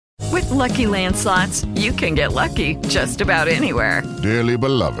Lucky Land Slots, you can get lucky just about anywhere. Dearly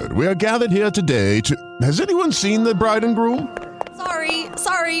beloved, we are gathered here today to... Has anyone seen the bride and groom?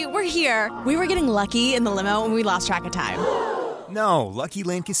 Sorry, we're here. We were getting lucky in the limo and we lost track of time. No, Lucky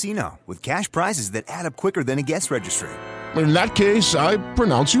Land Casino, with cash prizes that add up quicker than a guest registry. In that case, I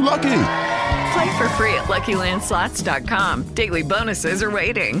pronounce you lucky. Play for free at LuckyLandSlots.com. Daily bonuses are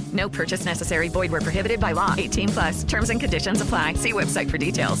waiting. No purchase necessary. Void where prohibited by law. 18+. Terms and conditions apply. See website for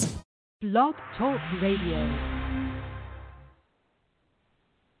details. Blog Talk Radio.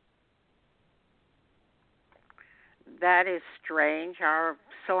 That is strange. Our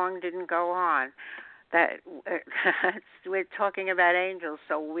song didn't go on. We're talking about angels,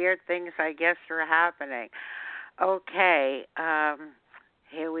 so weird things, I guess, are happening. Okay,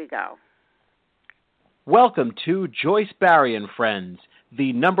 here we go. Welcome to Joyce Barry and Friends,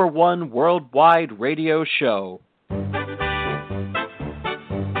 the #1 worldwide radio show.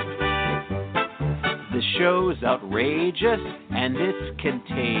 The show's outrageous and it's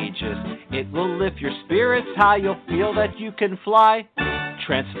contagious. It will lift your spirits high, you'll feel that you can fly.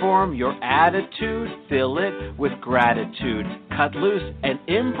 Transform your attitude, fill it with gratitude. Cut loose and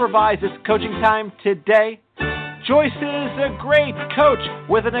improvise. It's coaching time today. Joyce is a great coach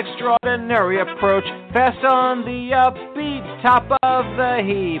with an extraordinary approach. Fast on the upbeat, top of the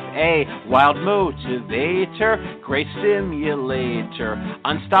heap. A wild motivator, great stimulator.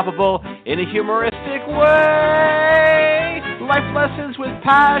 Unstoppable in a humoristic way. Life lessons with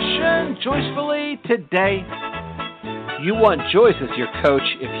passion, joyfully today. You want Joyce as your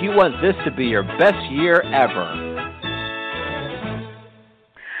coach if you want this to be your best year ever.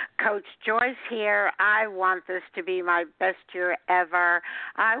 Coach Joyce here. I want this to be my best year ever.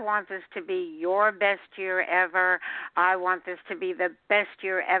 I want this to be your best year ever. I want this to be the best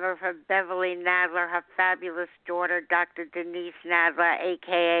year ever for Beverly Nadler, her fabulous daughter, Dr. Denise Nadler,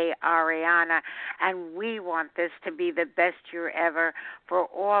 a.k.a. Ariana. And we want this to be the best year ever for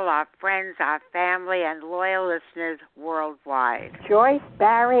all our friends, our family, and loyal listeners worldwide. Joyce,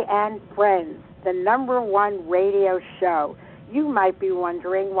 Barry, and Friends, the #1 radio show. You might be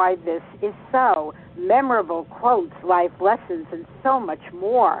wondering why this is so. Memorable quotes, life lessons, and so much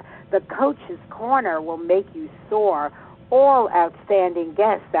more. The Coach's Corner will make you soar. All outstanding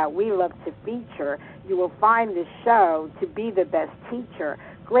guests that we love to feature. You will find the show to be the best teacher.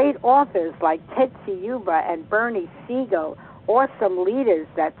 Great authors like Tetsi Yuba and Bernie Siegel. Awesome leaders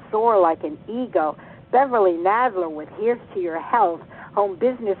that soar like an eagle. Beverly Nadler with Here's to Your Health. Home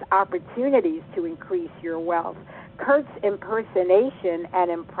business opportunities to increase your wealth. Kurt's impersonation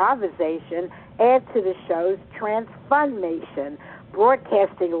and improvisation add to the show's transformation,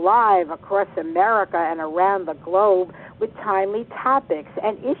 broadcasting live across America and around the globe with timely topics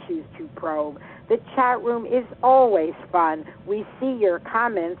and issues to probe. The chat room is always fun. We see your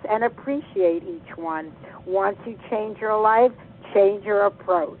comments and appreciate each one. Want to change your life? Change your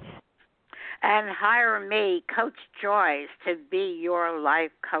approach. And hire me, Coach Joyce, to be your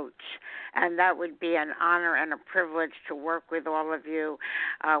life coach. And that would be an honor and a privilege to work with all of you.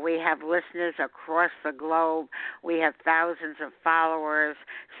 We have listeners across the globe. We have thousands of followers.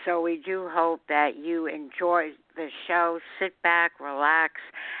 So we do hope that you enjoy the show. Sit back, relax,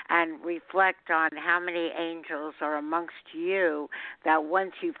 and reflect on how many angels are amongst you, that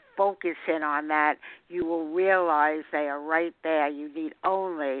once you focus in on that, you will realize they are right there. You need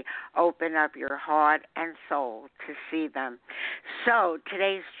only open up your heart and soul to see them. So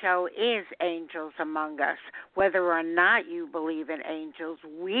today's show is Angels Among Us. Whether or not you believe in angels,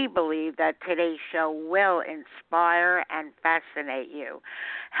 we believe that today's show will inspire and fascinate you.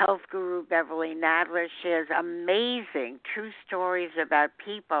 Health guru Beverly Nadler shares amazing true stories about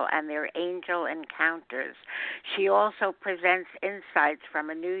people and their angel encounters. She also presents insights from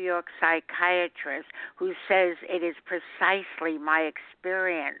a New York psychiatrist who says it is precisely my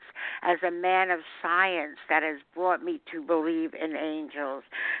experience as a man of science that has brought me to believe in angels.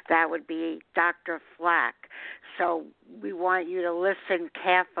 That would be Dr. Flack. So we want you to listen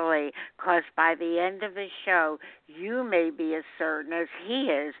carefully, because by the end of the show, you may be as certain as he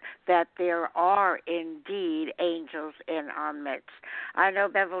is that there are indeed angels in our midst. I know,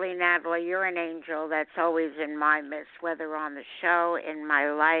 Beverly Nadler, you're an angel that's always in my midst, whether on the show, in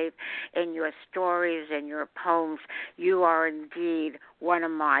my life, in your stories, in your poems. You are indeed one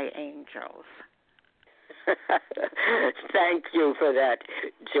of my angels. Thank you for that,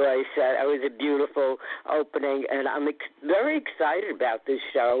 Joyce. That was a beautiful opening, and I'm very excited about this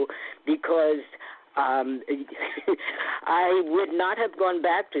show because I would not have gone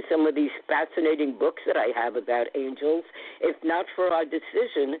back to some of these fascinating books that I have about angels if not for our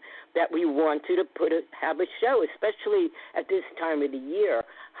decision that we wanted to have a show, especially at this time of the year.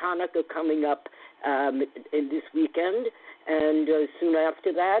 Hanukkah coming up in this weekend, and soon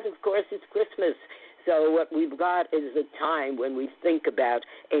after that, of course, it's Christmas. So what we've got is a time when we think about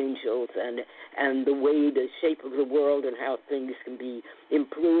angels and the way, the shape of the world and how things can be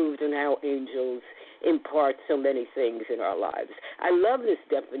improved and how angels impart so many things in our lives. I love this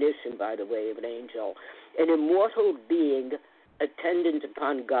definition, by the way, of an angel. An immortal being attendant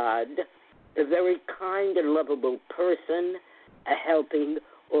upon God, a very kind and lovable person, a helping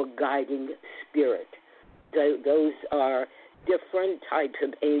or guiding spirit. Those are different types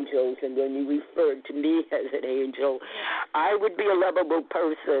of angels, and when you refer to me as an angel, I would be a lovable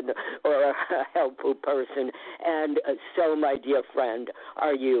person or a helpful person, and so, my dear friend,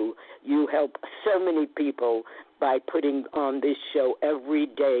 are you. You help so many people by putting on this show every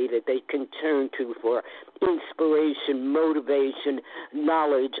day that they can turn to for inspiration, motivation,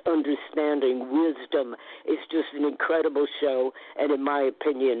 knowledge, understanding, wisdom. It's just an incredible show, and in my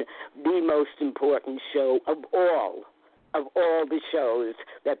opinion, the most important show of all the shows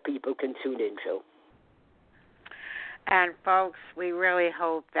that people can tune into. And, folks, we really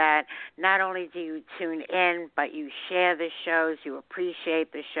hope that not only do you tune in, but you share the shows, you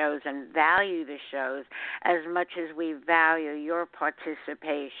appreciate the shows, and value the shows as much as we value your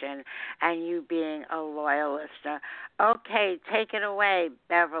participation and you being a loyal listener. Okay, take it away,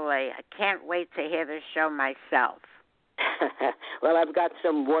 Beverly. I can't wait to hear the show myself. Well, I've got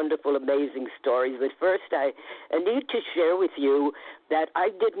some wonderful, amazing stories. But first, I need to share with you that I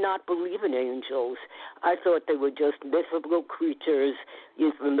did not believe in angels. I thought they were just mythical creatures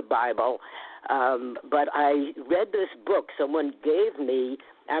used from the Bible. But I read this book someone gave me,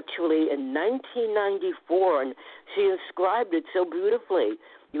 actually, in 1994, and she inscribed it so beautifully.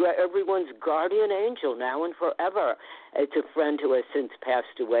 You are everyone's guardian angel now and forever. It's a friend who has since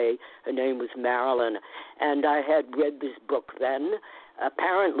passed away. Her name was Marilyn. And I had read this book then,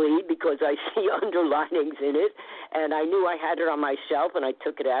 apparently because I see underlinings in it. And I knew I had it on my shelf, and I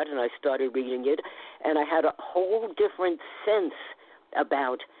took it out and I started reading it. And I had a whole different sense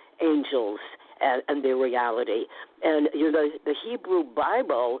about angels and their reality. And the Hebrew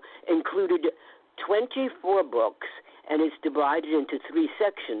Bible included 24 books, and it's divided into 3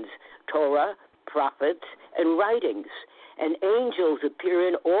 sections: Torah, prophets, and writings. And angels appear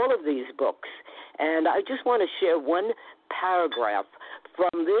in all of these books. And I just want to share one paragraph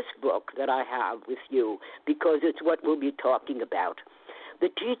from this book that I have with you, because it's what we'll be talking about. The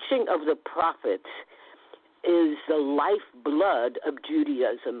teaching of the prophets is the lifeblood of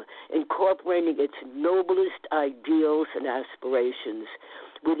Judaism, incorporating its noblest ideals and aspirations.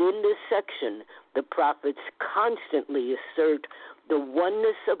 Within this section, the prophets constantly assert the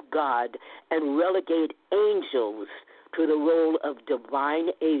oneness of God and relegate angels to the role of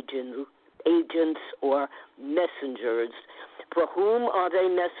divine agents or messengers. For whom are they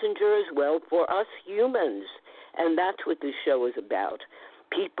messengers? Well, for us humans. And that's what this show is about.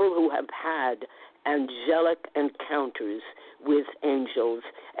 People who have had angelic encounters with angels,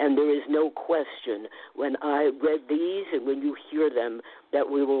 and there is no question when I read these and when you hear them that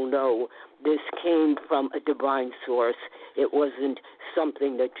we will know this came from a divine source. It wasn't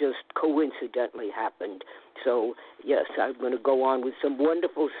something that just coincidentally happened. So, yes, I'm going to go on with some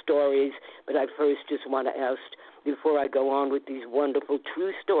wonderful stories, but I first just want to ask, before I go on with these wonderful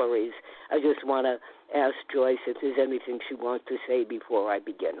true stories, I just want to ask Joyce if there's anything she wants to say before I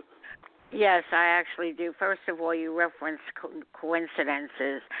begin. Yes, I actually do. First of all, you referenced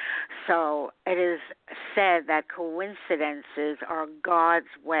coincidences. So it is said that coincidences are God's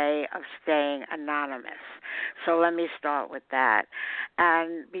way of staying anonymous. So let me start with that.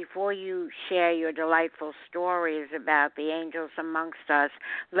 And before you share your delightful stories about the angels amongst us,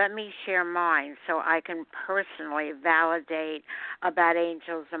 let me share mine so I can personally validate about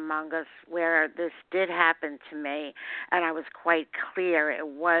angels among us, where this did happen to me, and I was quite clear it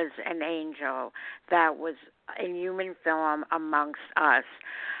was an angel that was in human form amongst us.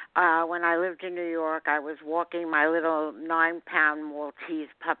 When I lived in New York, I was walking my little 9-pound Maltese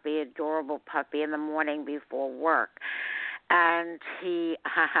puppy, adorable puppy, in the morning before work. and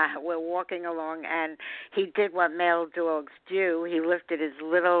we're walking along, and he did what male dogs do. He lifted his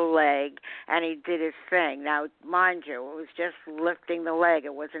little leg, and he did his thing. Now, mind you, it was just lifting the leg.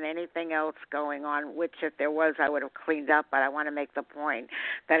 It wasn't anything else going on, which if there was, I would have cleaned up, but I want to make the point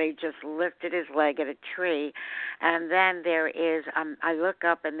that he just lifted his leg at a tree. And then there is, I look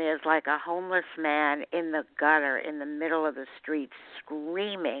up, and there's like a homeless man in the gutter in the middle of the street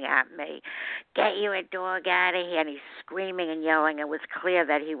screaming at me, "Get your dog out of here." And he's screaming and yelling. It was clear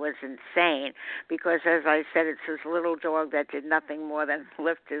that he was insane because, as I said, it's his little dog that did nothing more than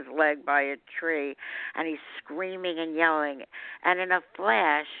lift his leg by a tree, and he's screaming and yelling. And in a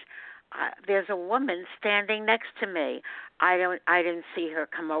flash, there's a woman standing next to me. I didn't see her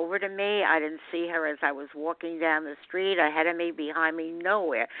come over to me. I didn't see her as I was walking down the street, ahead of me, behind me,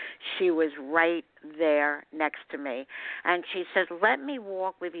 nowhere. She was right there next to me. And she says, "Let me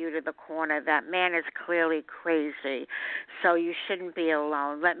walk with you to the corner. That man is clearly crazy, so you shouldn't be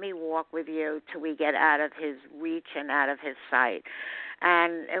alone. Let me walk with you till we get out of his reach and out of his sight."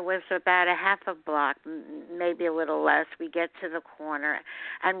 And it was about a half a block, maybe a little less. We get to the corner,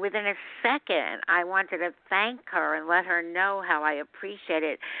 and within a second, I wanted to thank her and let her know how I appreciate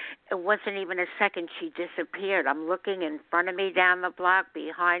it. It wasn't even a second. She disappeared. I'm looking in front of me, down the block,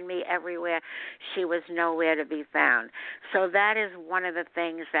 behind me, everywhere. She was nowhere to be found. So that is one of the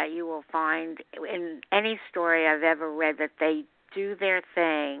things that you will find in any story I've ever read, that they do their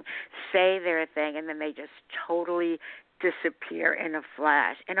thing, say their thing, and then they just totally disappear in a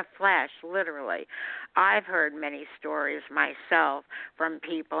flash, literally. I've heard many stories myself from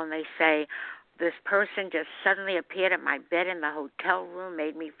people, and they say, this person just suddenly appeared at my bed in the hotel room,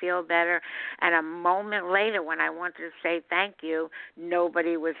 made me feel better, and a moment later when I wanted to say thank you,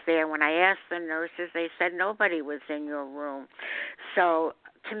 nobody was there. When I asked the nurses, they said nobody was in your room. So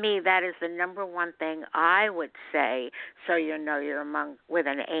to me, that is the number one thing I would say, so you know you're with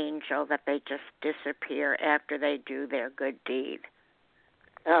an angel, that they just disappear after they do their good deed.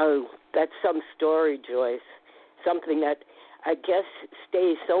 Oh, that's some story, Joyce. Something that I guess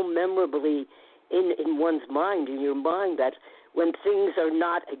stays so memorably in one's mind, in your mind, that when things are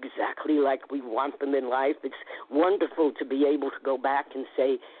not exactly like we want them in life, it's wonderful to be able to go back and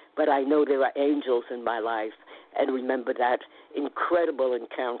say, but I know there are angels in my life, and remember that incredible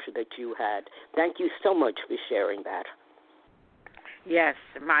encounter that you had. Thank you so much for sharing that. Yes,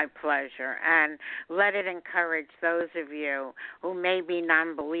 my pleasure. And let it encourage those of you who may be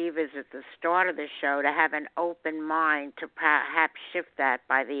non-believers at the start of the show to have an open mind to perhaps shift that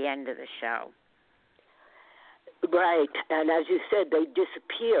by the end of the show. Right, and as you said, they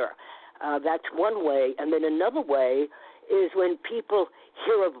disappear. That's one way. And then another way is when people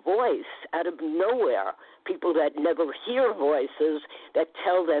hear a voice out of nowhere, people that never hear voices that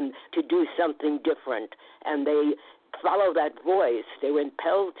tell them to do something different, and they follow that voice, they're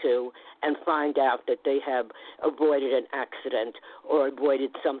impelled to, and find out that they have avoided an accident or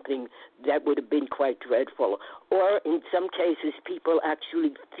avoided something that would have been quite dreadful. Or in some cases, people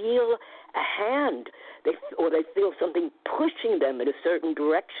actually feel a hand, they feel something pushing them in a certain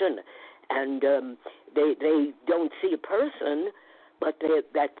direction, and they don't see a person, but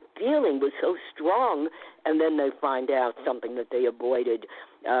that feeling was so strong, and then they find out something that they avoided.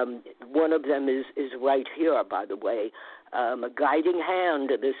 One of them is right here, by the way, a guiding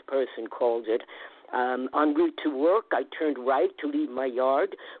hand, this person called it. En route to work, I turned right to leave my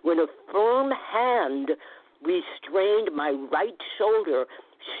yard when a firm hand restrained my right shoulder,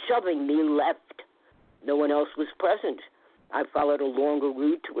 shoving me left. No one else was present. I followed a longer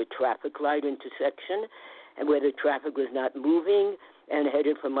route to a traffic light intersection, and where the traffic was not moving, and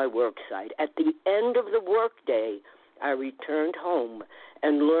headed for my work site. At the end of the workday, I returned home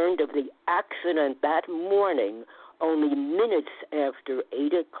and learned of the accident that morning only minutes after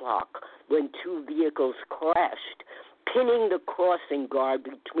 8 o'clock when two vehicles crashed, pinning the crossing guard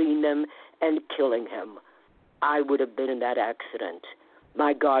between them and killing him. I would have been in that accident.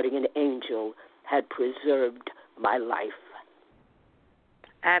 My guardian angel had preserved my life.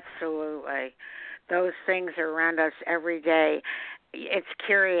 Absolutely. Those things are around us every day. It's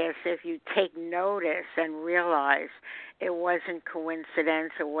curious if you take notice and realize it wasn't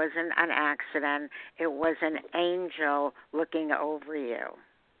coincidence, it wasn't an accident, it was an angel looking over you.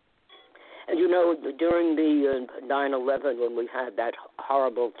 And you know, during the 9/11, when we had that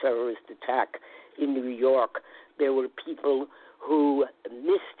horrible terrorist attack in New York, there were people who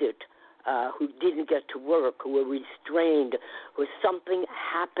missed it, who didn't get to work, who were restrained, or something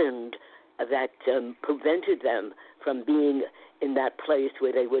happened that prevented them from being in that place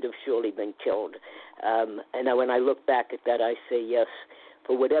where they would have surely been killed. And when I look back at that, I say, yes,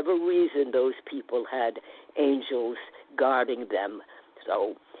 For whatever reason, those people had angels guarding them.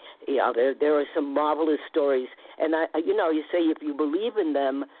 So, yeah, there are some marvelous stories. And, you say if you believe in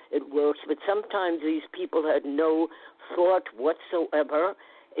them, it works. But sometimes these people had no thought whatsoever.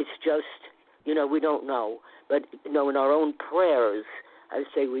 It's just, we don't know. But, in our own prayers, I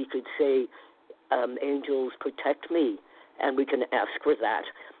say we could say, angels protect me, and we can ask for that.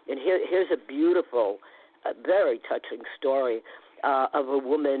 And here's a beautiful, very touching story of a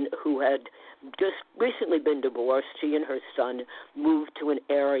woman who had just recently been divorced. She and her son moved to an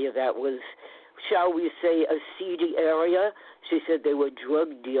area that was, shall we say, a seedy area. She said they were drug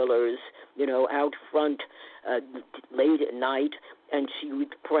dealers, out front late at night, and she was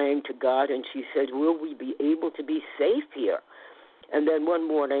praying to God, and she said, will we be able to be safe here? And then one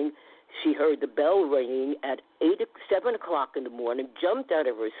morning, she heard the bell ringing at 7 o'clock in the morning, jumped out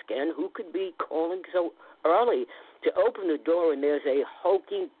of her skin. Who could be calling so early? To open the door, and there's a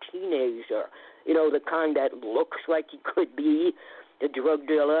hulking teenager, the kind that looks like he could be the drug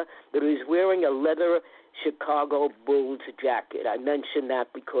dealer, but who's wearing a leather Chicago Bulls jacket. I mention that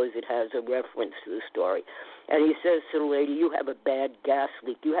because it has a reference to the story. And he says to the lady, you have a bad gas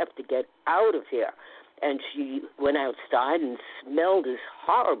leak. You have to get out of here. And she went outside and smelled this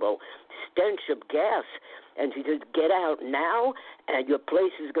horrible stench of gas. And she said, get out now, and your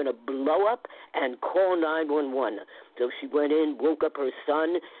place is going to blow up, and call 911. So she went in, woke up her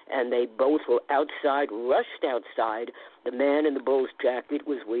son, and they both were outside, rushed outside. The man in the Bulls jacket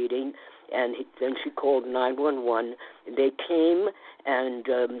was waiting, and then she called 911. They came, and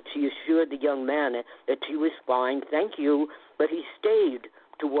she assured the young man that she was fine, thank you, but he stayed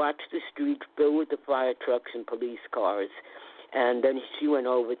to watch the street fill with the fire trucks and police cars. And then she went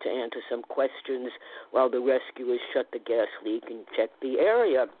over to answer some questions while the rescuers shut the gas leak and checked the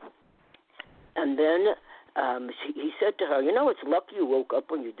area. And then he said to her, it's lucky you woke up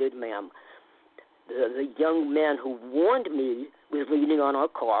when you did, ma'am. The young man who warned me was leaning on our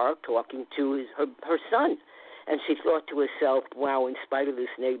car talking to her son. And she thought to herself, wow, in spite of this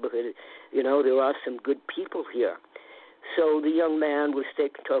neighborhood, there are some good people here. So the young man was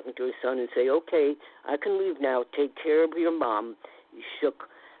talking to his son and say, okay, I can leave now. Take care of your mom. He shook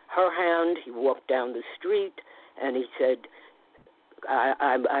her hand. He walked down the street, and he said,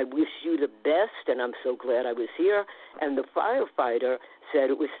 I wish you the best, and I'm so glad I was here. And the firefighter said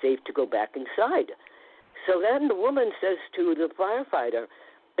it was safe to go back inside. So then the woman says to the firefighter,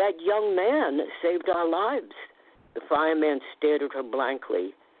 that young man saved our lives. The fireman stared at her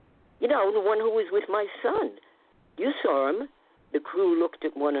blankly. The one who was with my son. You saw him. The crew looked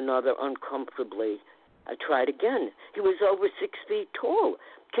at one another uncomfortably. I tried again. He was over 6 feet tall,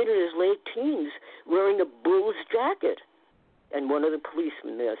 kid in his late teens, wearing a Bulls jacket. And one of the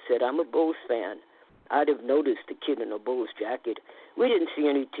policemen there said, I'm a Bulls fan. I'd have noticed the kid in a Bulls jacket. We didn't see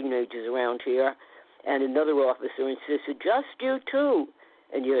any teenagers around here. And another officer insisted, just you too.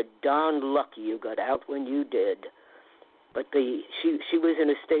 And you're darn lucky you got out when you did. But she was in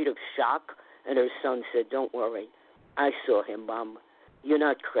a state of shock, and her son said, don't worry. I saw him, Mom. You're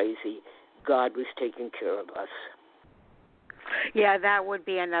not crazy. God was taking care of us. Yeah, that would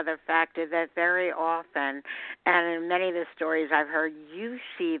be another factor that very often, and in many of the stories I've heard, you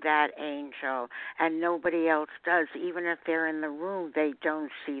see that angel and nobody else does. Even if they're in the room, they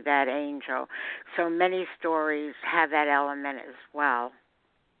don't see that angel. So many stories have that element as well.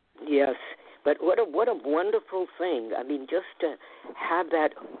 Yes, but what a wonderful thing. I mean, just to have that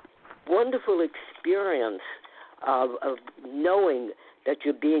wonderful experience of knowing that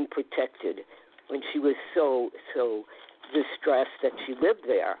you're being protected. When she was so distressed that she lived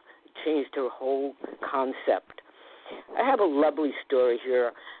there, it changed her whole concept. I have a lovely story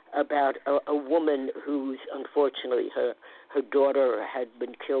here about a woman who's, unfortunately, her daughter had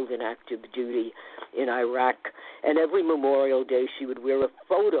been killed in active duty in Iraq, and every Memorial Day she would wear a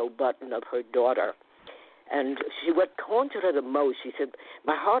photo button of her daughter. And what haunted her the most, she said,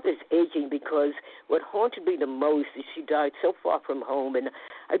 my heart is aching because what haunted me the most is she died so far from home, and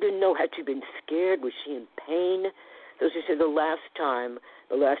I didn't know, had she been scared? Was she in pain? So she said, the last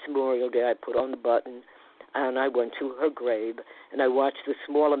Memorial Day, I put on the button, and I went to her grave, and I watched the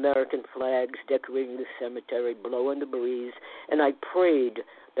small American flags decorating the cemetery blow in the breeze, and I prayed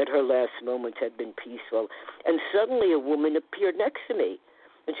that her last moments had been peaceful. And suddenly a woman appeared next to me.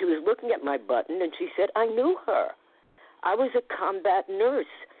 And she was looking at my button, and she said, I knew her. I was a combat nurse.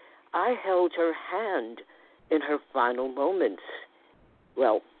 I held her hand in her final moments.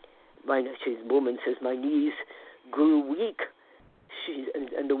 Well, the woman says, my knees grew weak.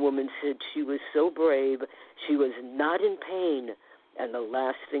 And the woman said she was so brave. She was not in pain. And the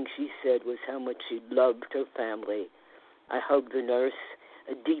last thing she said was how much she loved her family. I hugged the nurse.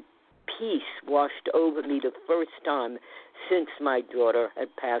 a deep peace washed over me the first time since my daughter had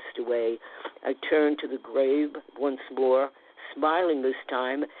passed away. I turned to the grave once more, smiling this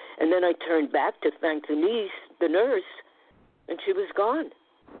time, and then I turned back to thank the nurse, and she was gone.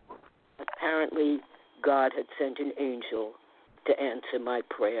 Apparently, God had sent an angel to answer my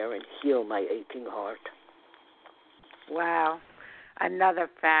prayer and heal my aching heart. Wow. Another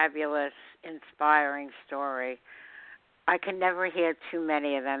fabulous, inspiring story. I can never hear too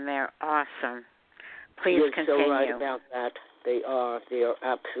many of them. They're awesome. Please You're continue. so right about that. They are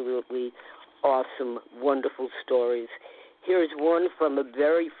absolutely awesome, wonderful stories. Here's one from a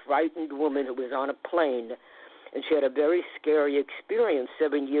very frightened woman who was on a plane, and she had a very scary experience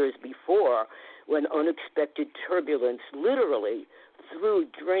 7 years before when unexpected turbulence literally threw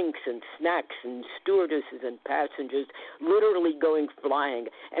drinks and snacks and stewardesses and passengers literally going flying,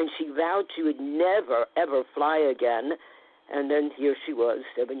 and she vowed she would never, ever fly again. And then here she was,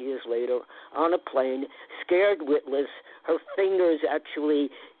 7 years later, on a plane, scared witless, her fingers actually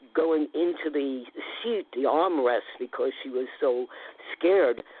going into the seat, the armrest, because she was so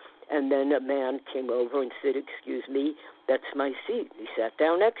scared. And then a man came over and said, "Excuse me, that's my seat." He sat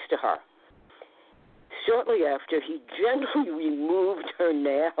down next to her. Shortly after, he gently removed her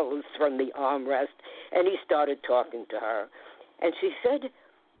nails from the armrest, and he started talking to her. And she said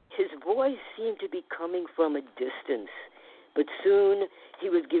his voice seemed to be coming from a distance. But soon he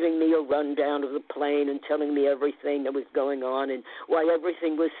was giving me a rundown of the plane and telling me everything that was going on and why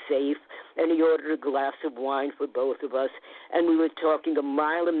everything was safe. And he ordered a glass of wine for both of us. And we were talking a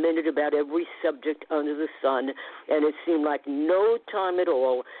mile a minute about every subject under the sun. And it seemed like no time at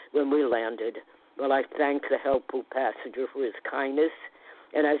all when we landed. Well, I thanked the helpful passenger for his kindness.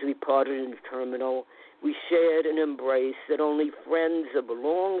 And as we parted in the terminal, we shared an embrace that only friends of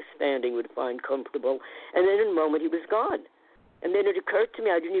long standing would find comfortable. And then in a moment he was gone. And then it occurred to me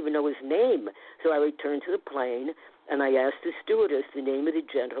I didn't even know his name. So I returned to the plane, and I asked the stewardess the name of the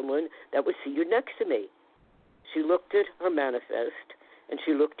gentleman that was seated next to me. She looked at her manifest, and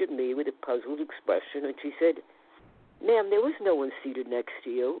she looked at me with a puzzled expression, and she said, "Ma'am, there was no one seated next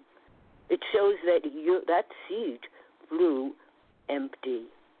to you. It shows that that seat flew empty."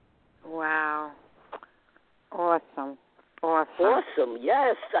 Wow. Awesome. Awesome,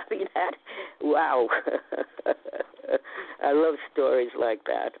 yes. I mean, wow. I love stories like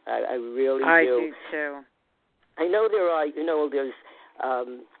that. I really do. I do, too. I know there's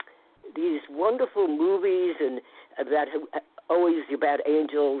these wonderful movies and that always about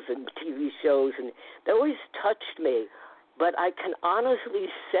angels and TV shows, and they always touched me. But I can honestly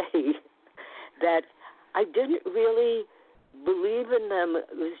say that I didn't really believe in them.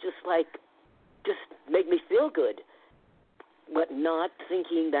 It was just make me feel good, but not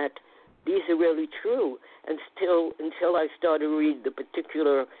thinking that these are really true. And until I started reading the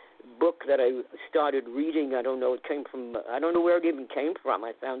particular book that I started reading, I don't know where it even came from.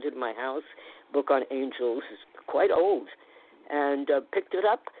 I found it in my house, book on angels. It's quite old, and picked it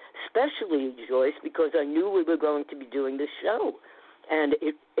up, especially, Joyce, because I knew we were going to be doing this show, and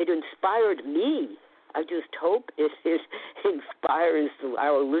it inspired me. I just hope it inspires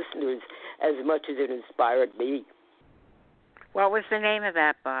our listeners as much as it inspired me. What was the name of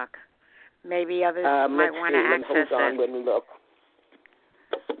that book? Maybe others might want to access hold on, it. Let me look.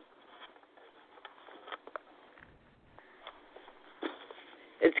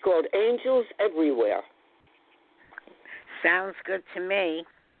 It's called Angels Everywhere. Sounds good to me.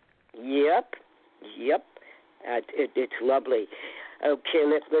 Yep. It's lovely. Okay,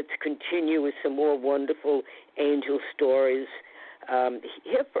 let's continue with some more wonderful angel stories.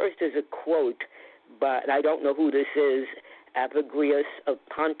 Here first is a quote, but I don't know who this is, Avagrius of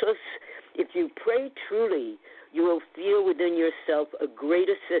Pontus. "If you pray truly, you will feel within yourself a great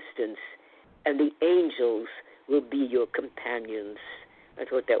assistance, and the angels will be your companions." I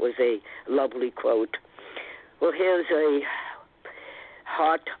thought that was a lovely quote. Well, here's a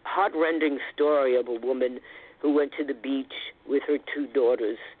heart-rending story of a woman who went to the beach with her 2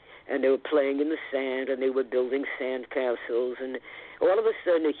 daughters, and they were playing in the sand, and they were building sand castles, and all of a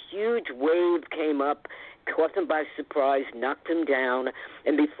sudden a huge wave came up, caught them by surprise, knocked them down,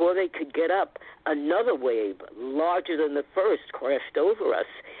 and before they could get up, another wave, larger than the first, crashed over us.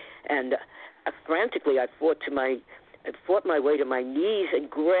 And frantically, I fought my way to my knees and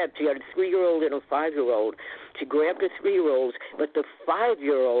grabbed. She had a 3-year-old and a 5-year-old. She grabbed the 3-year-old, but the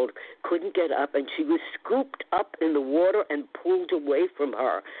 5-year-old couldn't get up, and she was scooped up in the water and pulled away from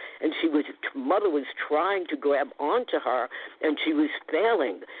her. And mother was trying to grab onto her, and she was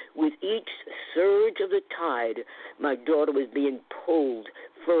failing. With each surge of the tide, my daughter was being pulled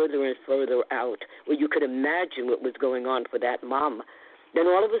further and further out. Well, you could imagine what was going on for that mom. Then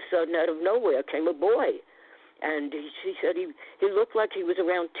all of a sudden, out of nowhere, came a boy. And she said he looked like he was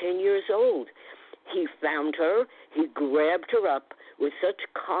around 10 years old. He found her. He grabbed her up with such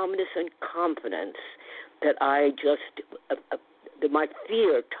calmness and confidence that I just, my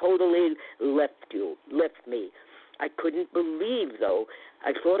fear totally left me. I couldn't believe, though,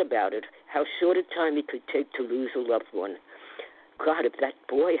 I thought about it, how short a time it could take to lose a loved one. God, if that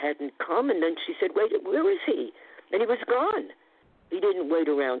boy hadn't come, and then she said, wait, where is he? And he was gone. He didn't wait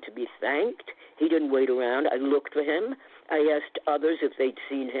around to be thanked. He didn't wait around. I looked for him. I asked others if they'd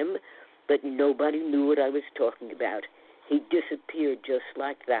seen him, but nobody knew what I was talking about. He disappeared just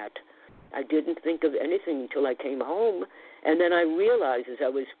like that. I didn't think of anything until I came home, and then I realized as I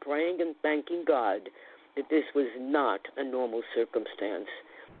was praying and thanking God that this was not a normal circumstance.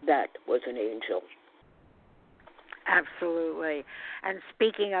 That was an angel. Absolutely. And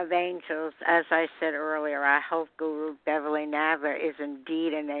speaking of angels, as I said earlier, our health guru, Beverly Nadler, is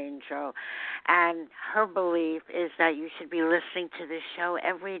indeed an angel. And her belief is that you should be listening to the show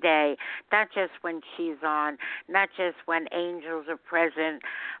every day, not just when she's on, not just when angels are present,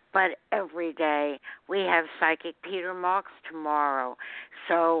 but every day. We have Psychic Peter Marks tomorrow,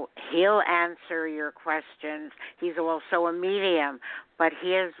 so he'll answer your questions. He's also a medium, but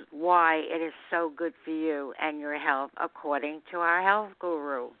here's why it is so good for you and your health, according to our health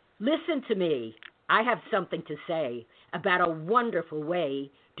guru. Listen to me. I have something to say about a wonderful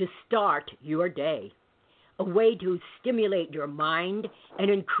way to start your day, a way to stimulate your mind and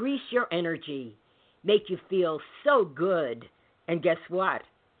increase your energy, make you feel so good. And guess what?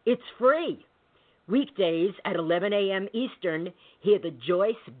 It's free. Weekdays at 11 a.m. Eastern, hear the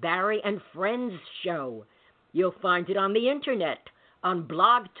Joyce, Barry, and Friends show. You'll find it on the internet, on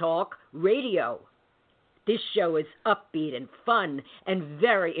Blog Talk Radio. This show is upbeat and fun and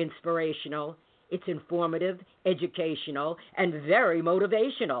very inspirational. It's informative, educational, and very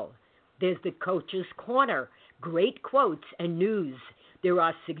motivational. There's the Coach's Corner, great quotes and news. There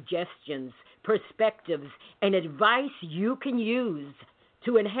are suggestions, perspectives, and advice you can use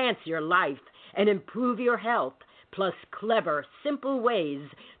to enhance your life and improve your health, plus clever, simple ways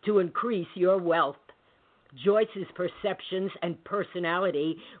to increase your wealth. Joyce's perceptions and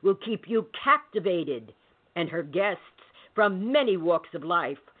personality will keep you captivated, and her guests from many walks of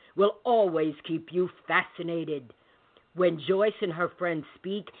life will always keep you fascinated. When Joyce and her friends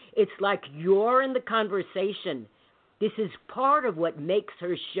speak, it's like you're in the conversation. This is part of what makes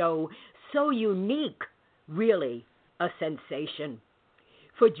her show so unique, really a sensation.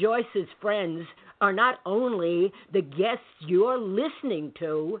 For Joyce's friends are not only the guests you're listening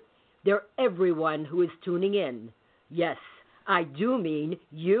to, they're everyone who is tuning in. Yes, I do mean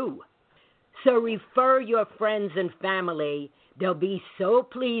you. So refer your friends and family. They'll be so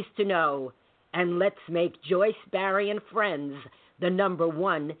pleased to know. And let's make Joyce, Barry, and Friends the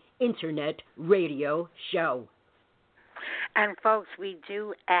 #1 internet radio show. And, folks, we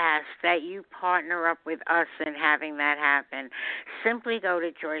do ask that you partner up with us in having that happen. Simply go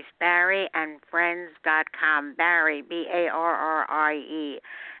to JoyceBarryandFriends.com, Barry, B-A-R-R-I-E,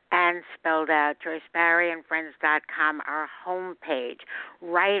 and spelled out, JoyceBarryandFriends.com, our homepage.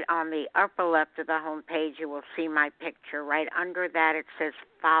 Right on the upper left of the homepage, you will see my picture. Right under that, it says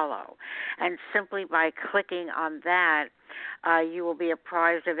follow. And simply by clicking on that, you will be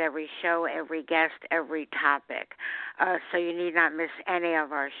apprised of every show, every guest, every topic. So you need not miss any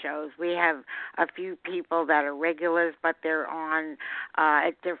of our shows. We have a few people that are regulars, but they're on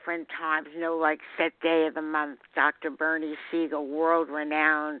at different times, like set day of the month. Dr. Bernie Siegel,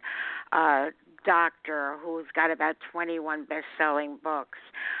 world-renowned doctor who's got about 21 best-selling books.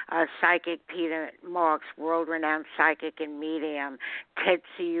 Psychic Peter Marks, world-renowned psychic and medium. Ted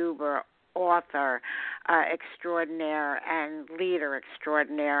Siuber, author extraordinaire and leader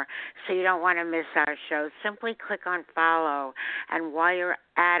extraordinaire. So you don't want to miss our show. Simply click on follow, and while you're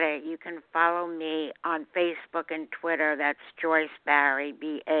at it, you can follow me on Facebook and Twitter. That's Joyce Barry,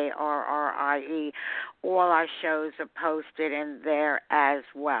 B-A-R-R-I-E. All our shows are posted in there as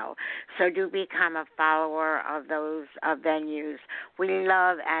well. So do become a follower of those venues. We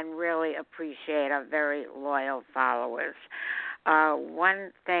love and really appreciate our very loyal followers.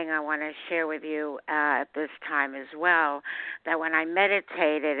 One thing I want to share with you at this time as well, that when I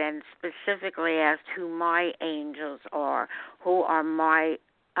meditated and specifically asked who my angels are, who are my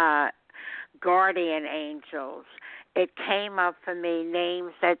guardian angels, it came up for me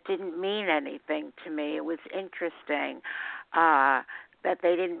names that didn't mean anything to me. It was interesting that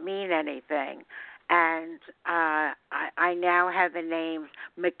they didn't mean anything. and I now have the name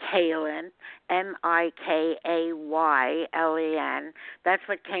Mikaylin, Mikaylен. That's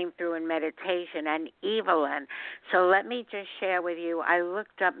what came through in meditation, and Evelyn. So let me just share with you, I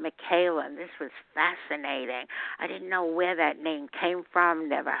looked up Mikaylin. This was fascinating. I didn't know where that name came from,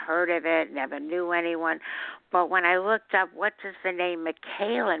 never heard of it, never knew anyone. But when I looked up what does the name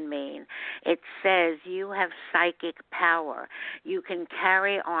Mikaylin mean, it says you have psychic power. You can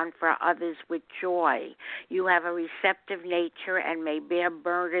carry on for others with joy. You have a receptive nature and may bear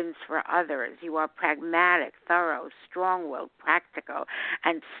burdens for others. You are pragmatic, thorough, strong-willed, practical,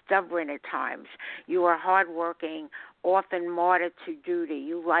 and stubborn at times. You are hardworking, often martyred to duty.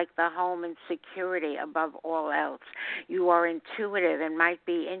 You like the home and security above all else. You are intuitive and might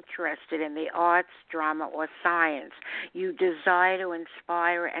be interested in the arts, drama, or science. You desire to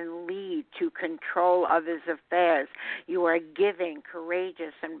inspire and lead, to control others' affairs. You are giving,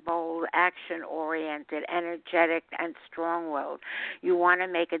 courageous, and bold, action-oriented, energetic, and strong-willed. You want to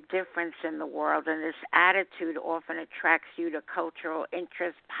make a difference in the world, and this attitude often attracts you to cultural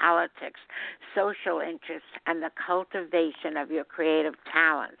interests, politics, social interests, and the cultivation of your creative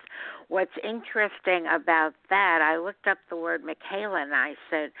talents. What's interesting about that, I looked up the word Mikaylin and I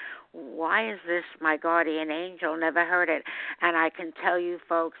said, why is this my guardian angel? Never heard it. And I can tell you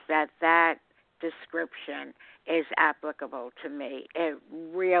folks that description is applicable to me. It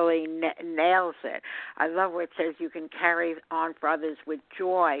really nails it. I love where it says you can carry on for others with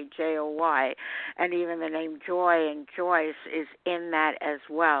joy, Joy, and even the name Joy and Joyce is in that as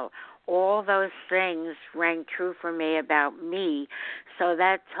well. All those things rang true for me about me, so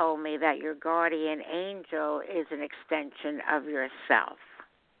that told me that your guardian angel is an extension of yourself.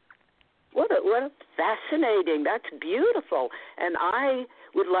 What a fascinating, that's beautiful. And I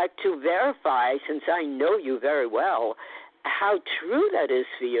would like to verify, since I know you very well, how true that is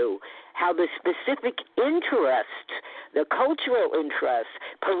for you, how the specific interests, the cultural interests,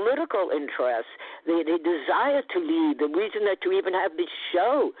 political interests, the desire to lead, the reason that you even have this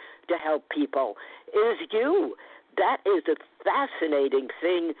show to help people is you. That is a fascinating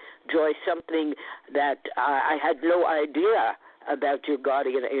thing, Joy, something that I had no idea about your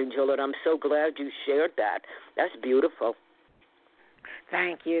guardian angel, and I'm so glad you shared that. That's beautiful.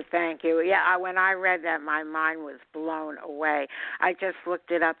 Thank you. Yeah, when I read that, my mind was blown away. I just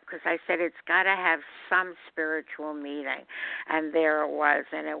looked it up because I said it's got to have some spiritual meaning, and there it was,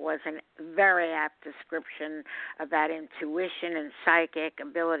 and it was a very apt description about intuition and psychic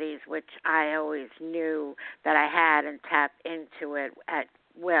abilities, which I always knew that I had and tapped into it at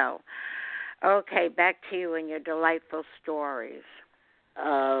will. Okay, back to you and your delightful stories.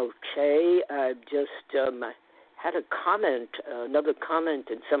 Okay, I just had a comment, another comment,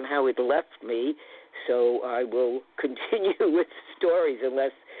 and somehow it left me, so I will continue with stories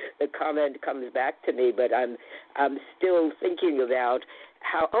unless the comment comes back to me, but I'm still thinking about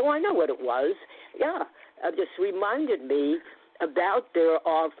how, I know what it was. Yeah, it just reminded me about there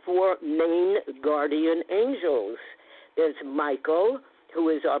are 4 main guardian angels. There's Michael, who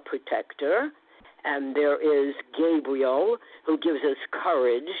is our protector, and there is Gabriel, who gives us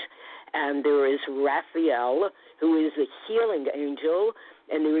courage, and there is Raphael, who is the healing angel,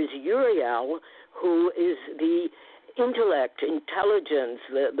 and there is Uriel, who is the intellect, intelligence,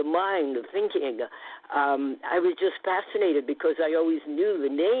 the mind, the thinking. I was just fascinated because I always knew the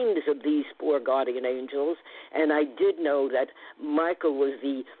names of these 4 guardian angels, and I did know that Michael was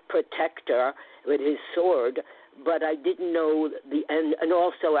the protector with his sword, but I didn't know and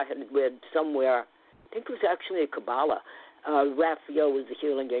also I had read somewhere, I think it was actually a Kabbalah, Raphael was the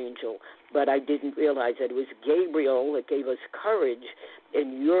healing angel, but I didn't realize that it was Gabriel that gave us courage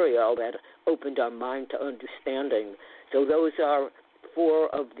and Uriel that opened our mind to understanding. So those are 4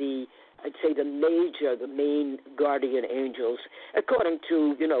 of the, I'd say the main guardian angels, according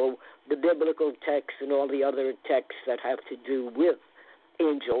to, the biblical texts and all the other texts that have to do with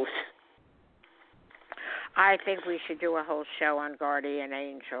angels. I think we should do a whole show on guardian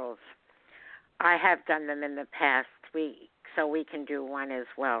angels. I have done them in the past week, so we can do one as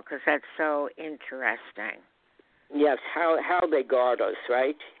well, because that's so interesting. Yes, how they guard us,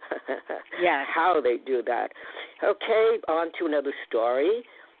 right? Yes. How they do that. Okay, on to another story.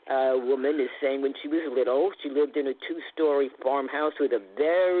 A woman is saying when she was little, she lived in a 2-story farmhouse with a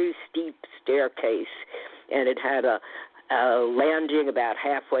very steep staircase, and it had a landing about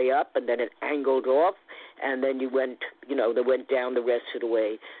halfway up, and then it angled off, and then they went down the rest of the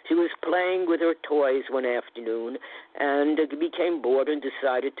way. She was playing with her toys one afternoon and became bored and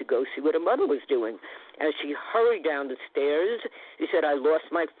decided to go see what her mother was doing. As she hurried down the stairs, she said, I lost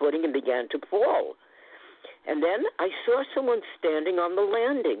my footing and began to fall. And then I saw someone standing on the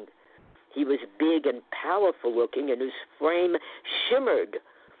landing. He was big and powerful looking, and his frame shimmered.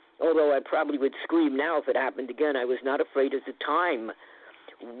 Although I probably would scream now if it happened again, I was not afraid at the time.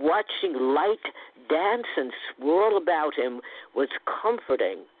 Watching light dance and swirl about him was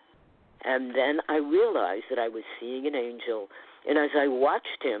comforting. And then I realized that I was seeing an angel. And as I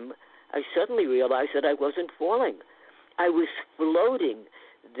watched him, I suddenly realized that I wasn't falling. I was floating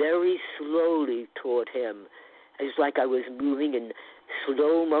very slowly toward him. It was like I was moving in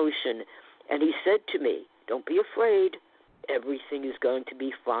slow motion. And he said to me, "Don't be afraid. Everything is going to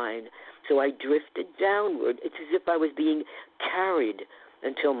be fine." So I drifted downward. It's as if I was being carried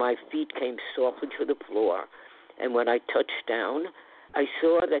until my feet came softly to the floor. And when I touched down, I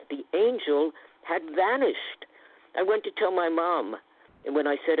saw that the angel had vanished. I went to tell my mom. And when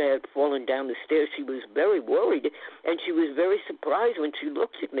I said I had fallen down the stairs, she was very worried, and she was very surprised when she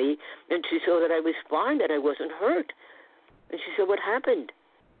looked at me, and she saw that I was fine, that I wasn't hurt. And she said, "What happened?"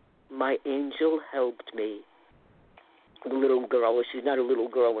 "My angel helped me." The little girl, she's not a little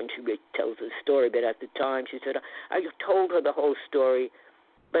girl when she tells the story, but at the time she said, I told her the whole story,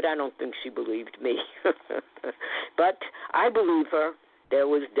 but I don't think she believed me. But I believe her. There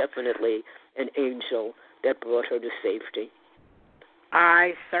was definitely an angel that brought her to safety.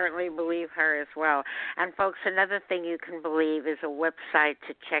 I certainly believe her as well. And, folks, another thing you can believe is a website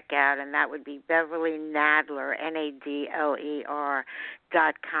to check out, and that would be Beverly Nadler, NADLER.com.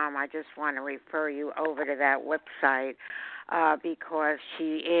 I just want to refer you over to that website because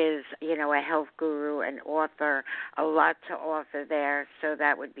she is, a health guru and author, a lot to offer there. So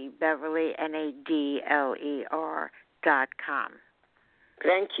that would be Beverly, NADLER.com.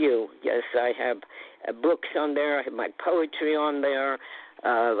 Thank you. Yes, I have books on there. I have my poetry on there.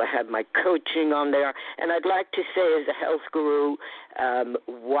 I have my coaching on there. And I'd like to say, as a health guru,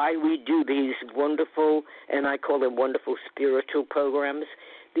 why we do these wonderful, and I call them wonderful spiritual programs,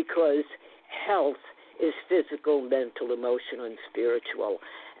 because health is physical, mental, emotional, and spiritual.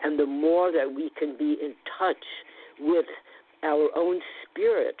 And the more that we can be in touch with our own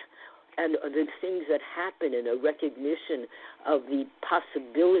spirit and the things that happen in a recognition of the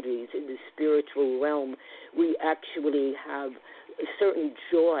possibilities in the spiritual realm, we actually have a certain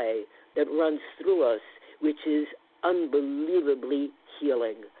joy that runs through us, which is unbelievably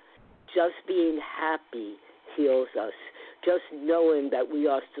healing. Just being happy heals us. Just knowing that we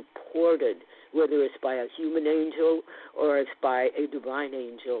are supported, whether it's by a human angel or it's by a divine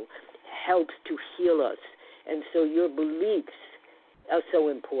angel, helps to heal us. And so your beliefs are so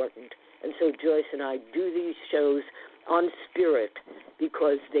important. And so Joyce and I do these shows on spirit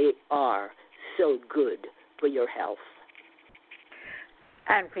because they are so good for your health.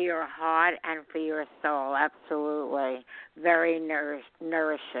 And for your heart and for your soul, absolutely. Very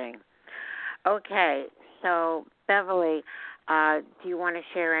nourishing. Okay, so Beverly, do you want to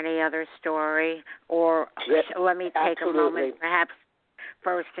share any other story? Or yes, let me take absolutely. a moment perhaps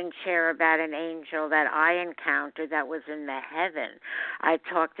first and share about an angel that I encountered that was in the heaven. I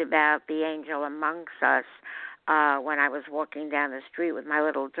talked about the angel amongst us when I was walking down the street with my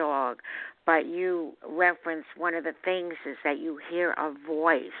little dog. But you referenced one of the things is that you hear a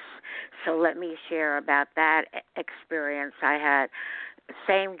voice. So let me share about that experience I had.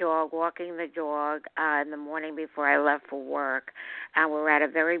 Same dog, walking the dog in the morning before I left for work, and we're at a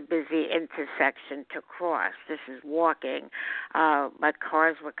very busy intersection to cross. This is walking, but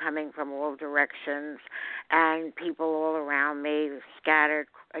cars were coming from all directions, and people all around me scattered,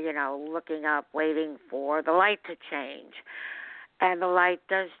 looking up, waiting for the light to change. And the light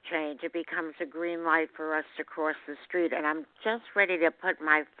does change. It becomes a green light for us to cross the street. And I'm just ready to put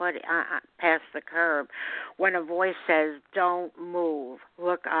my foot past the curb when a voice says, "Don't move.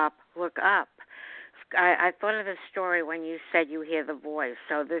 Look up, look up." I thought of the story when you said you hear the voice.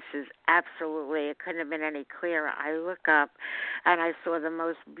 So this is absolutely, it couldn't have been any clearer. I look up and I saw the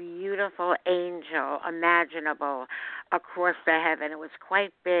most beautiful angel imaginable across the heaven. It was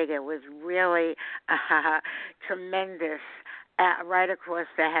quite big. It was really tremendous. Right across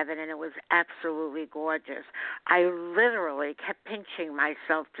the heaven, and it was absolutely gorgeous. I literally kept pinching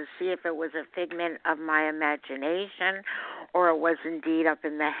myself to see if it was a figment of my imagination or it was indeed up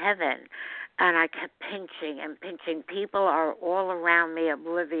in the heaven. And I kept pinching and pinching. People are all around me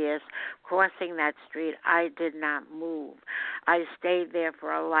oblivious, crossing that street. I did not move. I stayed there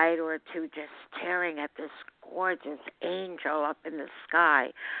for a light or two just staring at this gorgeous angel up in the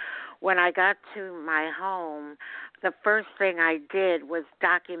sky. when I got to my home, the first thing I did was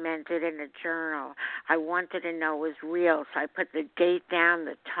document it in a journal. I wanted to know it was real, so I put the date down,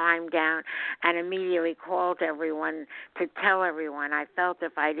 the time down, and immediately called everyone to tell everyone. I felt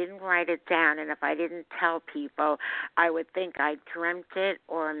if I didn't write it down and if I didn't tell people, I would think I dreamt it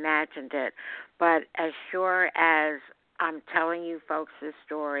or imagined it. But as sure as I'm telling you folks this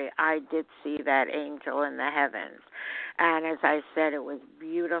story, I did see that angel in the heavens. And as I said, it was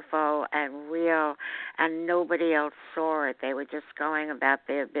beautiful and real, and nobody else saw it. They were just going about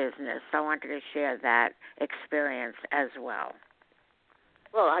their business. So I wanted to share that experience as well.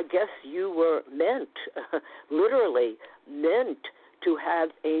 Well, I guess you were meant, literally meant to have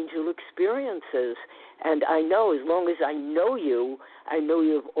angel experiences. And I know, as long as I know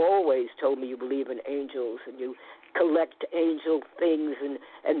you've always told me you believe in angels, and you collect angel things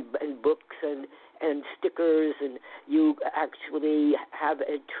and books and stickers, and you actually have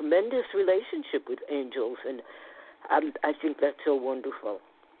a tremendous relationship with angels, and I think that's so wonderful.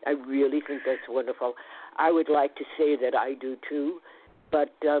 I really think that's wonderful. I would like to say that I do too,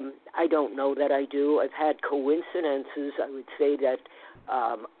 but I don't know that I do. I've had coincidences. I would say that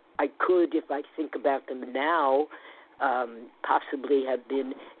I could, if I think about them now, possibly have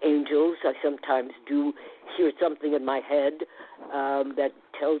been angels. I sometimes do hear something in my head that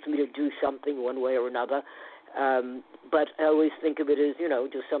tells me to do something one way or another. But I always think of it as,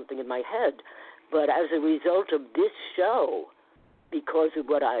 just something in my head. But as a result of this show, because of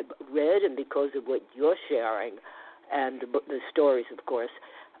what I've read and because of what you're sharing, and the stories, of course,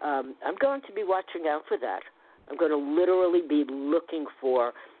 I'm going to be watching out for that. I'm going to literally be looking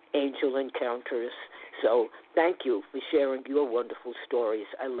for angel encounters. So thank you for sharing your wonderful stories.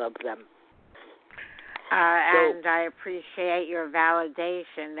 I love them. And I appreciate your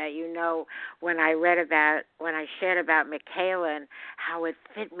validation that when I shared about Michaelan, how it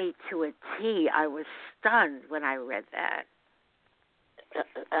fit me to a T. I was stunned when I read that.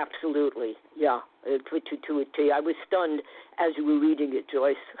 Absolutely, yeah. It fit you to a T. I was stunned as you were reading it,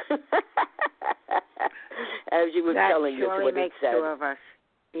 Joyce. As you were telling us what it said. That surely makes two of us.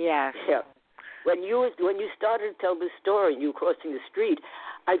 Yes. Yeah. When you started to tell the story, you were crossing the street,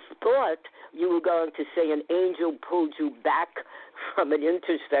 I thought you were going to say an angel pulled you back from an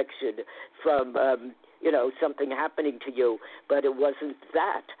intersection, from something happening to you, but it wasn't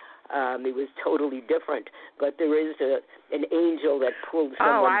that. It was totally different. But there is an angel that pulls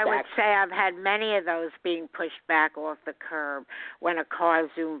someone back. I would say I've had many of those being pushed back off the curb when a car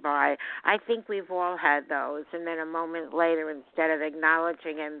zoomed by. I think we've all had those. And then a moment later, instead of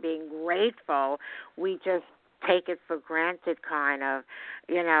acknowledging and being grateful, we just take it for granted kind of,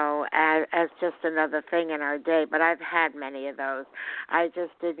 as just another thing in our day. But I've had many of those. I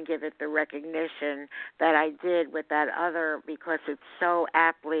just didn't give it the recognition that I did with that other, because it's so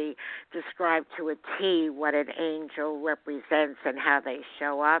aptly described to a T what an angel represents and how they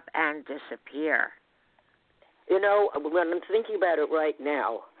show up and disappear. When I'm thinking about it right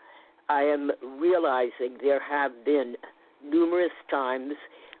now, I am realizing there have been numerous times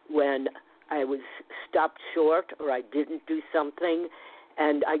when I was stopped short or I didn't do something.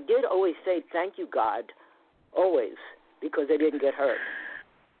 And I did always say, thank you, God, always, because I didn't get hurt.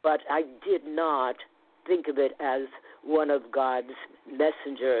 But I did not think of it as one of God's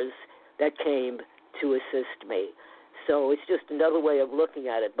messengers that came to assist me. So it's just another way of looking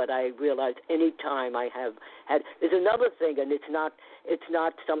at it. But I realize any time I have had, there's another thing, and it's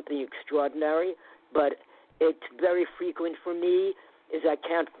not something extraordinary, but it's very frequent for me, is I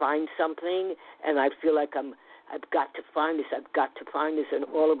can't find something, and I feel like I've got to find this, and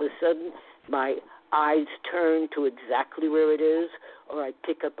all of a sudden my eyes turn to exactly where it is, or I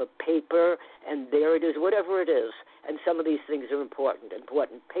pick up a paper, and there it is, whatever it is. And some of these things are important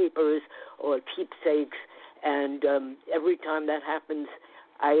papers or keepsakes, and every time that happens,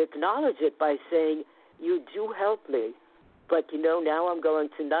 I acknowledge it by saying, you do help me. But, now I'm going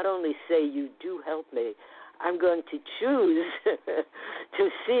to not only say you do help me, I'm going to choose to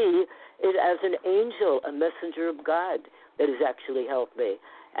see it as an angel, a messenger of God that has actually helped me.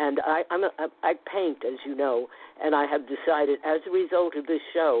 And I paint, as you know, and I have decided as a result of this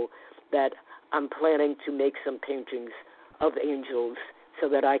show that I'm planning to make some paintings of angels so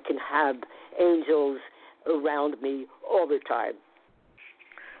that I can have angels around me all the time.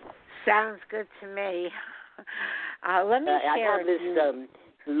 Sounds good to me. Let me share. I have this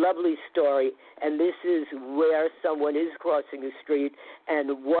lovely story, and this is where someone is crossing the street and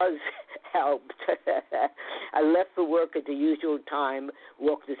was helped. I left for work at the usual time,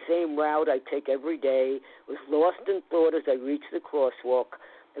 walked the same route I take every day, was lost in thought as I reached the crosswalk.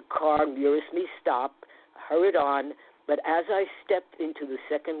 The car nearest me stopped, hurried on, But as I stepped into the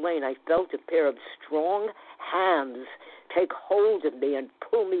second lane, I felt a pair of strong hands take hold of me and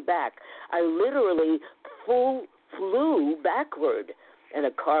pull me back. I literally flew backward, and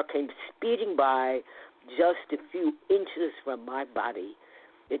a car came speeding by just a few inches from my body.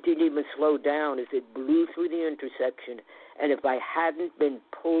 It didn't even slow down as it blew through the intersection, and if I hadn't been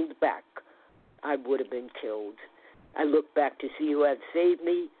pulled back, I would have been killed. I looked back to see who had saved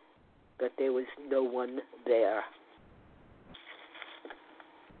me, but there was no one there.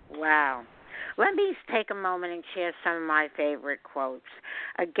 Wow. Let me take a moment and share some of my favorite quotes.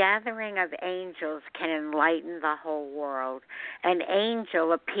 A gathering of angels can enlighten the whole world. An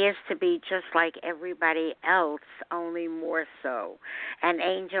angel appears to be just like everybody else, only more so. An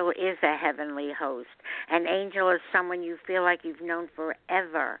angel is a heavenly host. An angel is someone you feel like you've known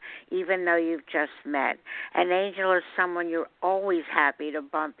forever, even though you've just met. An angel is someone you're always happy to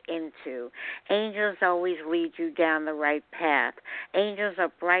bump into. Angels always lead you down the right path. Angels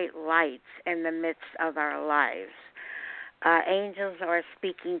are bright lights in the midst of our lives. Angels are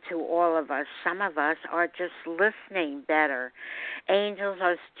speaking to all of us. Some of us are just listening better. Angels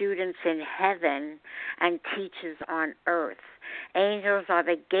are students in heaven and teachers on earth. Angels are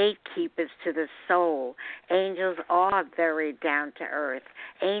the gatekeepers to the soul. Angels are very down to earth.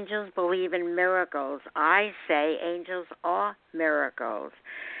 Angels believe in miracles. I say angels are miracles.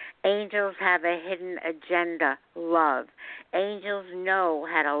 Angels have a hidden agenda, love. Angels know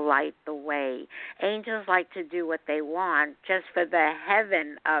how to light the way. Angels like to do what they want just for the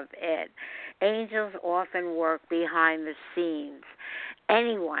heaven of it. Angels often work behind the scenes.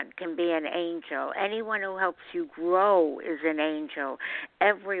 Anyone can be an angel. Anyone who helps you grow is an angel.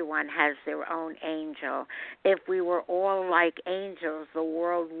 Everyone has their own angel. If we were all like angels, the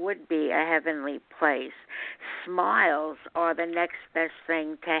world would be a heavenly place. Smiles are the next best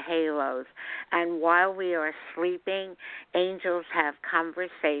thing to halos. And while we are sleeping, angels have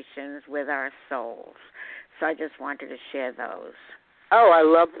conversations with our souls. So I just wanted to share those. Oh, I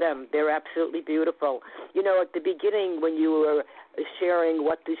love them. They're absolutely beautiful. You know, at the beginning when you were sharing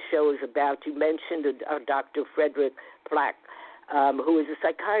what this show is about, you mentioned Dr. Frederick Plack, who is a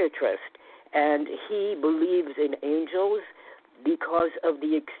psychiatrist, and he believes in angels because of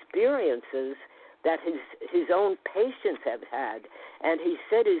the experiences that his own patients have had. And he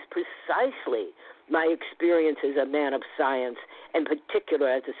said is precisely my experience as a man of science, in particular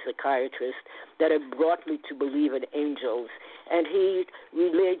as a psychiatrist, that have brought me to believe in angels. And he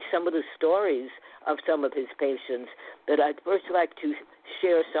relayed some of the stories of some of his patients, but I'd first like to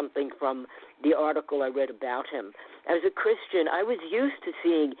share something from the article I read about him. As a Christian, I was used to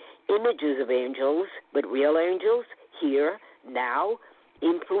seeing images of angels, but real angels, here, now,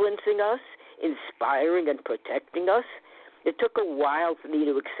 influencing us, inspiring and protecting us. It took a while for me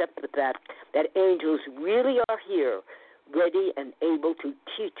to accept the fact that angels really are here, ready and able to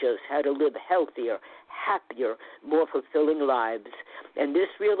teach us how to live healthier, happier, more fulfilling lives. And this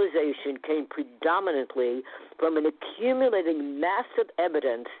realization came predominantly from an accumulating massive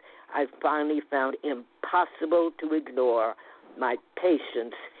evidence I finally found impossible to ignore: my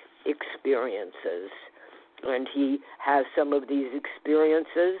patients' experiences. And he has some of these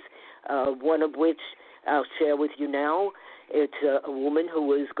experiences, one of which I'll share with you now. It's a woman who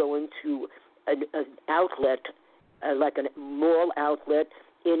was going to an outlet, like a mall outlet,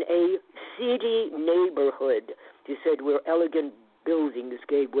 in a seedy neighborhood. She said where elegant buildings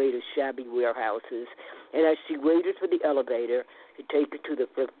gave way to shabby warehouses. And as she waited for the elevator to take her to the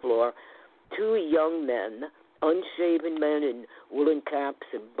fifth floor, two young men, unshaven men in woolen caps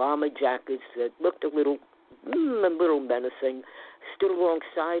and bomber jackets that looked a little menacing, stood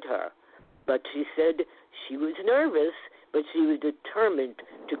alongside her. But she said she was nervous, but she was determined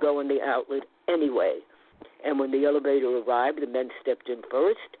to go in the outlet anyway. And when the elevator arrived, the men stepped in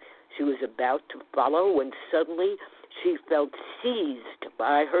first. She was about to follow when suddenly she felt seized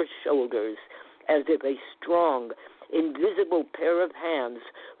by her shoulders as if a strong, invisible pair of hands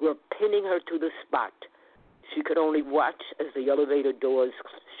were pinning her to the spot. She could only watch as the elevator doors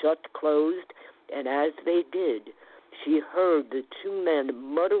closed, and as they did, she heard the two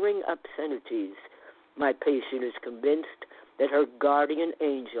men muttering obscenities. My patient is convinced that her guardian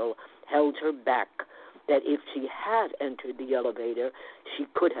angel held her back, that if she had entered the elevator, she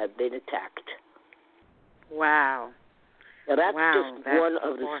could have been attacked. Wow. Now, that's just one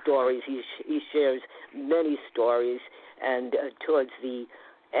of the stories. He shares many stories, and towards the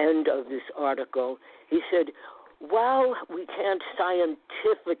end of this article, he said, while we can't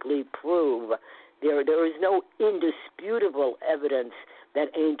scientifically prove, there is no indisputable evidence that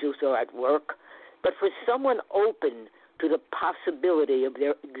angels are at work, but for someone open to the possibility of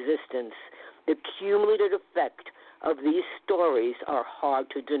their existence, the cumulative effect of these stories are hard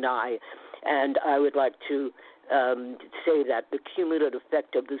to deny. And I would like to say that the cumulative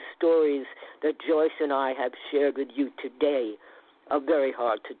effect of the stories that Joyce and I have shared with you today are very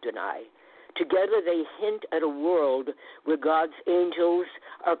hard to deny. Together they hint at a world where God's angels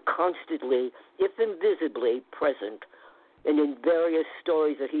are constantly, if invisibly, present. And in various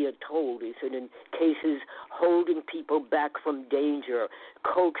stories that he had told, he said in cases holding people back from danger,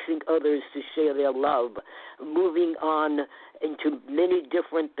 coaxing others to share their love, moving on into many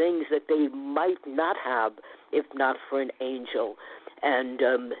different things that they might not have if not for an angel. And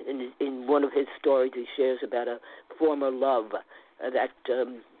in one of his stories, he shares about a former love that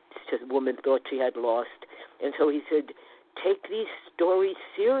this woman thought she had lost. And so he said, take these stories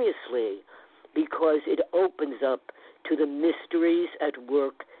seriously because it opens up to the mysteries at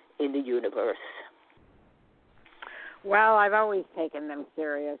work in the universe. Well, I've always taken them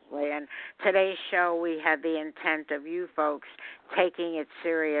seriously, and today's show we had the intent of you folks taking it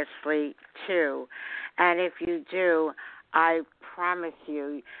seriously too. And if you do, I promise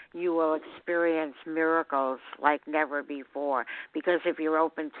you, you will experience miracles like never before. Because if you're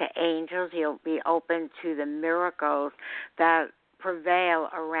open to angels, you'll be open to the miracles that prevail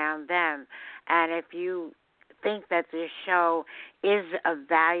around them. And if you think that this show is a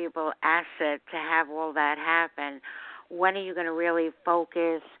valuable asset to have all that happen, when are you going to really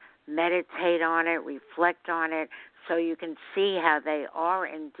focus, meditate on it, reflect on it, so you can see how they are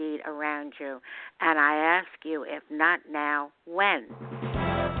indeed around you? And I ask you, if not now, when?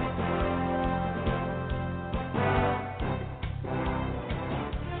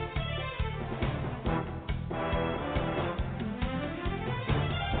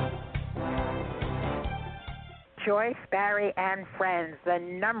 Joyce, Barry, and Friends, the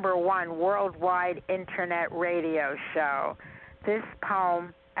 #1 worldwide internet radio show. This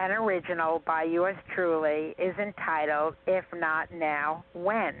poem, an original by yours truly, is entitled, If Not Now,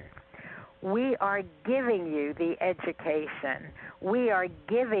 When? We are giving you the education. We are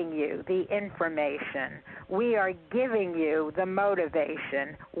giving you the information. We are giving you the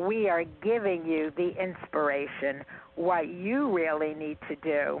motivation. We are giving you the inspiration. What you really need to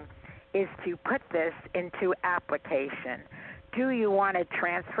do is to put this into application. Do you want a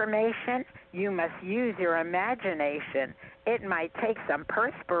transformation? You must use your imagination. It might take some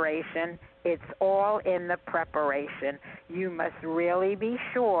perspiration. It's all in the preparation. You must really be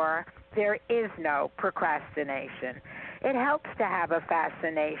sure there is no procrastination. It helps to have a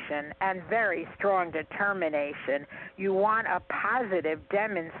fascination and very strong determination. You want a positive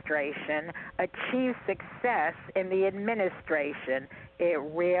demonstration, achieve success in the administration. It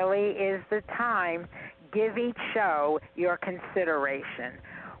really is the time. Give each show your consideration.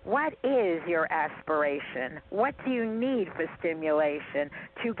 What is your aspiration? What do you need for stimulation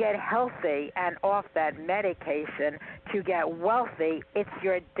to get healthy and off that medication? To get wealthy, it's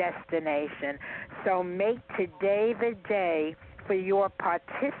your destination. So make today the day for your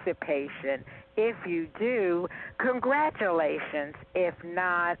participation. If you do, congratulations. If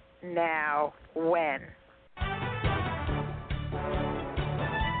not, now, when?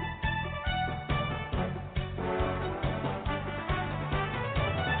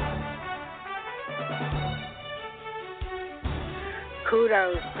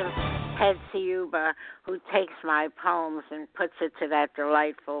 Kudos to Ted Siuba, who takes my poems and puts it to that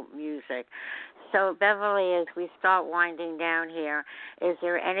delightful music. So, Beverly, as we start winding down here, is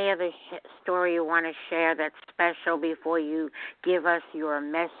there any other story you want to share that's special before you give us your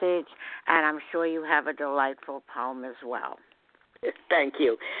message? And I'm sure you have a delightful poem as well. Thank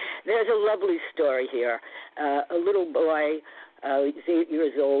you. There's a lovely story here. A little boy, he's 8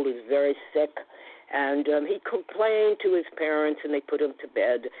 years old, is very sick. And he complained to his parents, and they put him to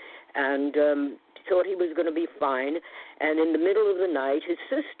bed, and thought he was going to be fine. And in the middle of the night, his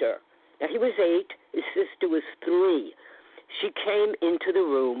sister, now he was 8, his sister was 3. She came into the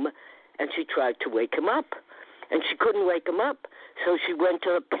room, and she tried to wake him up. And she couldn't wake him up, so she went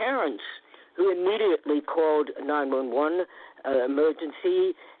to her parents, who immediately called 911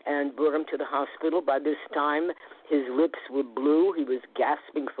 emergency and brought him to the hospital. By this time, his lips were blue. He was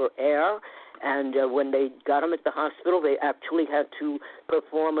gasping for air. And when they got him at the hospital, they actually had to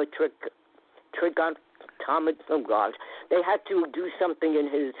perform a oh God. They had to do something in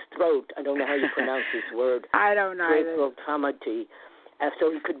his throat. I don't know how you pronounce this word. I don't know. Tracheotomy,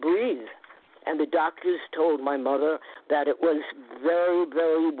 so he could breathe. And the doctors told my mother that it was very,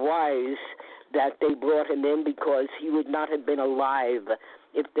 very wise that they brought him in because he would not have been alive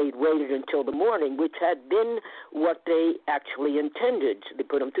if they'd waited until the morning, which had been what they actually intended. They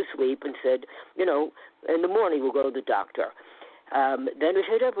put him to sleep and said, in the morning we'll go to the doctor. Then it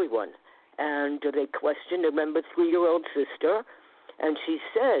hit everyone. and they questioned, remember, 3-year-old sister, and she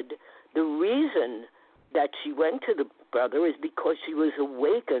said the reason that she went to the brother is because she was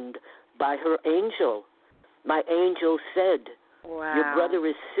awakened by her angel. My angel said, wow. Your brother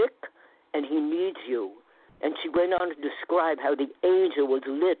is sick and he needs you. And she went on to describe how the angel was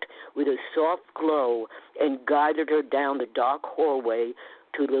lit with a soft glow and guided her down the dark hallway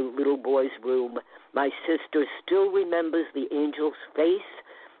to the little boy's room. My sister still remembers the angel's face,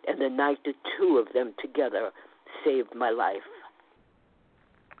 and the night the two of them together saved my life.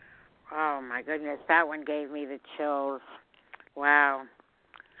 Oh, my goodness. That one gave me the chills. Wow.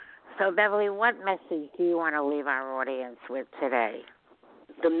 So, Beverly, what message do you want to leave our audience with today?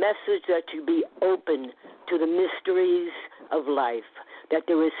 The message that you be open to the mysteries of life, that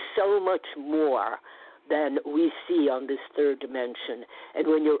there is so much more than we see on this third dimension. And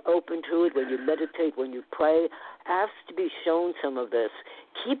when you're open to it, when you meditate, when you pray, ask to be shown some of this.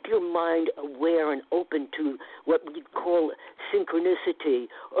 Keep your mind aware and open to what we call synchronicity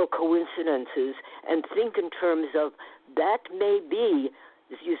or coincidences, and think in terms of that may be,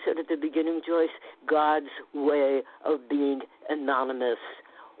 as you said at the beginning, Joyce, God's way of being anonymous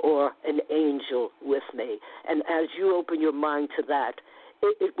or an angel with me. And as you open your mind to that,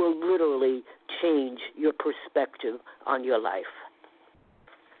 it will literally change your perspective on your life.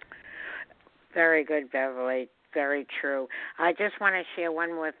 Very good, Beverly. Very true. I just want to share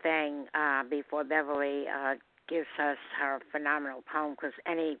one more thing before Beverly gives us her phenomenal poem, because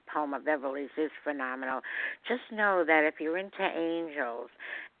any poem of Beverly's is phenomenal. Just know that if you're into angels,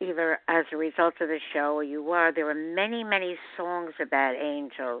 either as a result of the show or you are, there are many, many songs about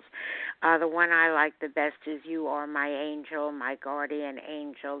angels. The one I like the best is You Are My Angel, My Guardian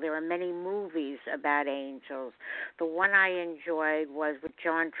Angel. There are many movies about angels. The one I enjoyed was with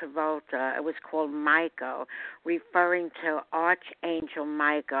John Travolta. It was called Michael, referring to Archangel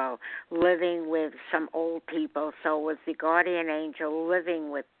Michael living with some old people. So it was the guardian angel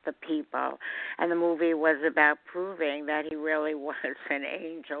living with the people. And the movie was about proving that he really was an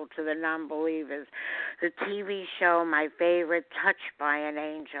angel to the non-believers. The TV show, my favorite, Touched by an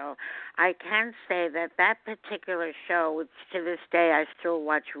Angel. I can say that that particular show, which to this day I still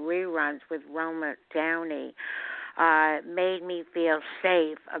watch reruns with Roma Downey, made me feel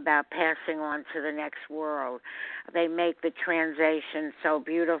safe about passing on to the next world. They make the transition so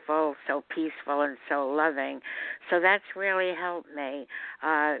beautiful, so peaceful, and so loving. So that's really helped me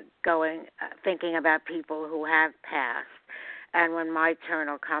thinking about people who have passed. And when my turn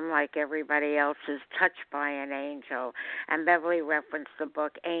will come, like everybody else, is touched by an angel. And Beverly referenced the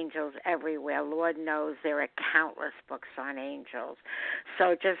book Angels Everywhere. Lord knows there are countless books on angels.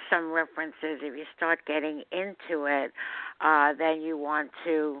 So just some references. If you start getting into it, then you want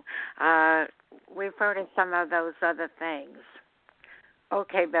to refer to some of those other things.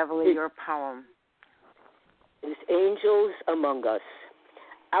 Okay, Beverly, your poem. There's angels among us.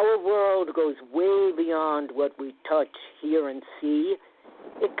 Our world goes way beyond what we touch, hear, and see.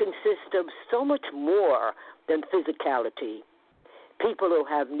 It consists of so much more than physicality. People who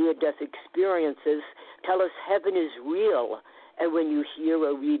have near-death experiences tell us heaven is real, and when you hear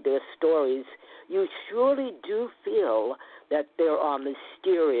or read their stories, you surely do feel that there are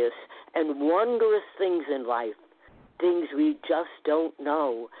mysterious and wondrous things in life, things we just don't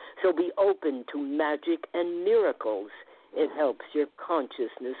know. So be open to magic and miracles. It helps your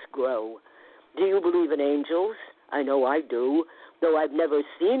consciousness grow. Do you believe in angels? I know I do, though I've never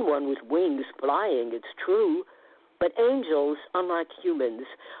seen one with wings flying, it's true. But angels, unlike humans,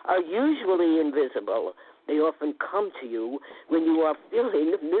 are usually invisible. They often come to you when you are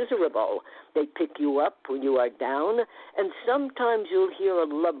feeling miserable. They pick you up when you are down, and sometimes you'll hear a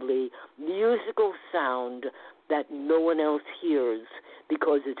lovely musical sound that no one else hears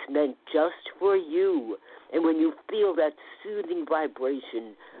because it's meant just for you. And when you feel that soothing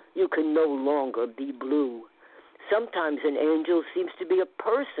vibration, you can no longer be blue. Sometimes an angel seems to be a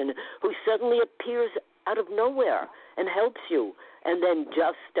person who suddenly appears out of nowhere and helps you, and then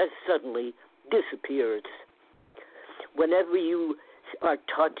just as suddenly disappears. Whenever you are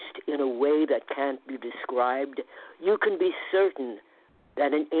touched in a way that can't be described, you can be certain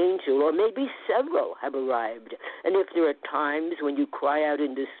that an angel, or maybe several, have arrived. And if there are times when you cry out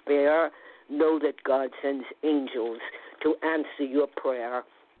in despair, know that God sends angels to answer your prayer.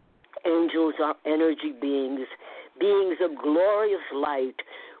 Angels are energy beings, beings of glorious light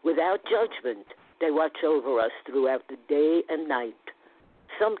without judgment. They watch over us throughout the day and night.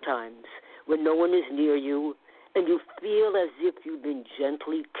 Sometimes, when no one is near you and you feel as if you've been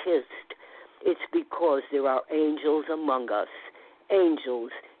gently kissed, it's because there are angels among us,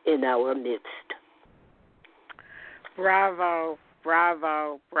 angels in our midst. Bravo.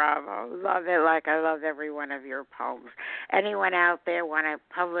 Bravo, bravo. Love it like I love every one of your poems. Anyone out there want to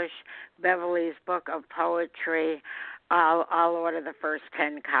publish Beverly's book of poetry? I'll order the first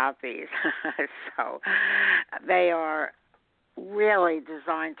 10 copies. So they are really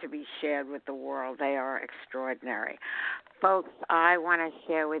designed to be shared with the world. They are extraordinary. Folks, I want to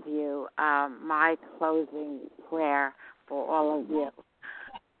share with you my closing prayer for all of you.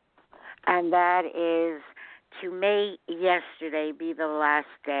 And that is, to may yesterday be the last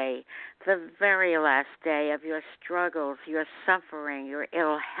day, the very last day of your struggles, your suffering, your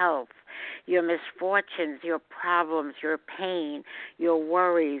ill health, your misfortunes, your problems, your pain, your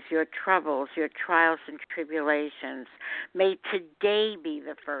worries, your troubles, your trials and tribulations. May today be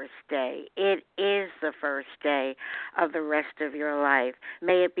the first day. It is the first day of the rest of your life.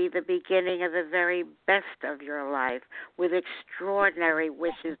 May it be the beginning of the very best of your life, with extraordinary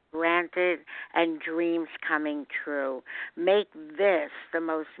wishes granted and dreams coming true. Make this the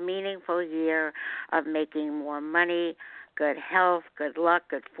most meaningful year of making more money, good health, good luck,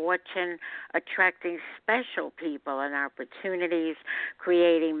 good fortune, attracting special people and opportunities,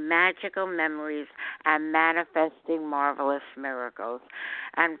 creating magical memories, and manifesting marvelous miracles.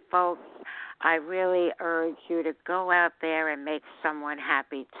 And folks, I really urge you to go out there and make someone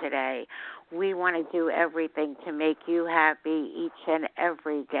happy today. We want to do everything to make you happy each and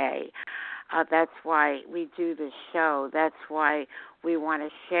every day. That's why we do this show. That's why we want to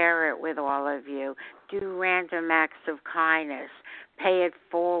share it with all of you. Do random acts of kindness. Pay it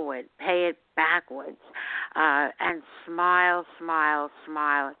forward. Pay it backwards. And smile, smile,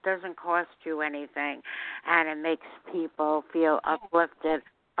 smile. It doesn't cost you anything, and it makes people feel uplifted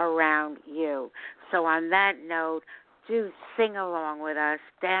around you. So on that note, do sing along with us,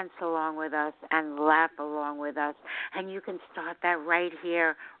 dance along with us, and laugh along with us. And you can start that right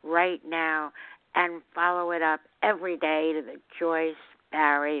here, right now, and follow it up every day to the Joyce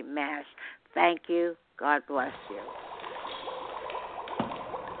Barrie Mash. Thank you. God bless you.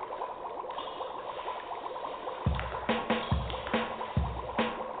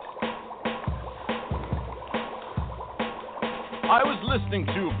 I was listening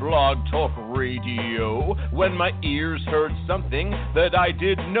to Blog Talk Radio when my ears heard something that I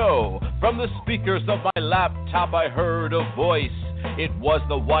didn't know. From the speakers of my laptop I heard a voice. It was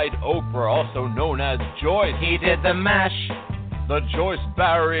the White Oprah, also known as Joyce. He did the mash. The Joyce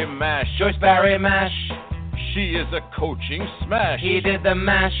Barrie Mash. Joyce Barrie Mash. She is a coaching smash. He did the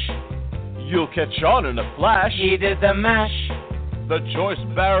mash. You'll catch on in a flash. He did the mash. The Joyce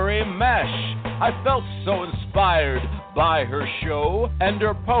Barrie Mash. I felt so inspired by her show, and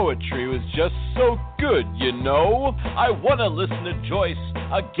her poetry was just so good, you know. I want to listen to Joyce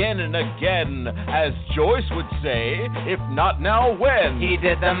again and again, as Joyce would say, if not now, when? He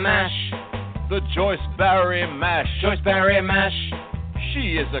did the mash. The Joyce Barrie Mash. Joyce Barrie Mash.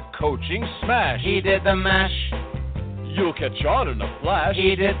 She is a coaching smash. He did the mash. You'll catch on in a flash.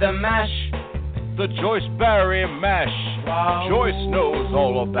 He did the mash. The Joyce Barrie Mash. Wow. Joyce knows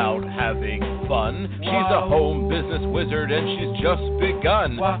all about having fun. She's a home business wizard and she's just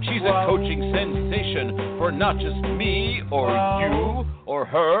begun. She's a coaching sensation for not just me or you or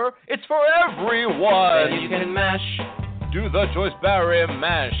her. It's for everyone. Then you can mash. Do the Joyce Barrie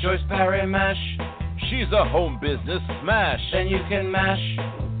Mash. Joyce Barrie Mash. She's a home business smash. Then you can mash.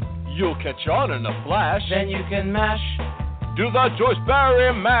 You'll catch on in a flash. Then you can mash. Do the Joyce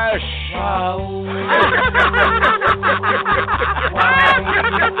Barrie Mash. Wow.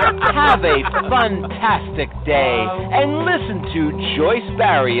 Have a fantastic day and listen to Joyce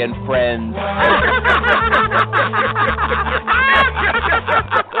Barrie and Friends.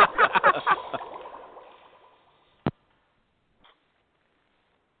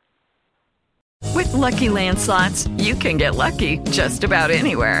 With Lucky Land Slots, you can get lucky just about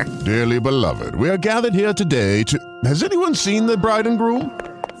anywhere. Dearly beloved, we are gathered here today to... Has anyone seen the bride and groom?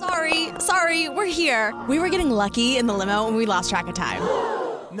 Sorry, we're here. We were getting lucky in the limo and we lost track of time.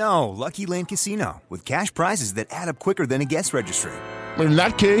 No, Lucky Land Casino, with cash prizes that add up quicker than a guest registry. In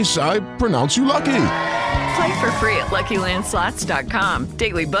that case, I pronounce you lucky. Play for free at LuckyLandSlots.com.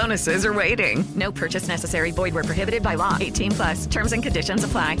 Daily bonuses are waiting. No purchase necessary. Void where prohibited by law. 18+. Terms and conditions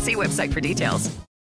apply. See website for details.